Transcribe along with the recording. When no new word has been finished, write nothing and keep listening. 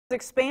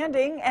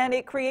Expanding, and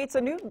it creates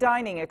a new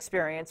dining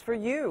experience for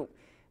you.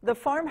 The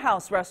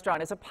Farmhouse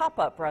Restaurant is a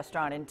pop-up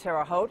restaurant in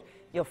Terre Haute.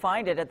 You'll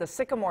find it at the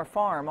Sycamore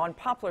Farm on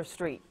Poplar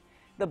Street.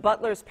 The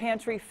Butler's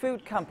Pantry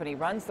Food Company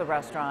runs the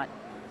restaurant.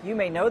 You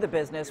may know the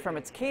business from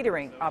its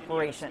catering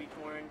operation.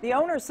 The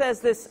owner says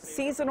this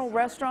seasonal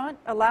restaurant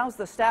allows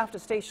the staff to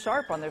stay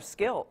sharp on their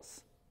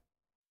skills.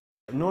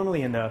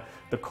 Normally in the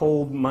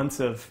cold months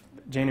of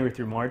January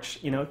through March,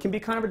 it can be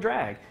kind of a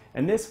drag.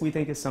 And this, we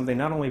think, is something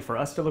not only for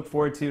us to look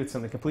forward to, it's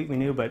something completely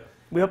new, but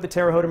we hope the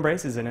Terre Haute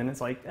embraces it, and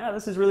it's like, yeah,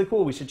 this is really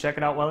cool. We should check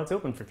it out while it's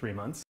open for 3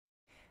 months.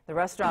 The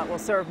restaurant will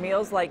serve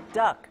meals like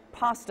duck,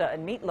 pasta,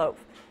 and meatloaf.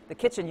 The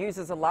kitchen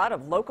uses a lot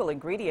of local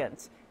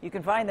ingredients. You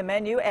can find the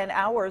menu and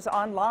hours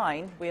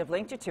online. We have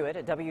linked you to it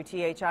at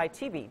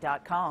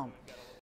WTHI-TV.com.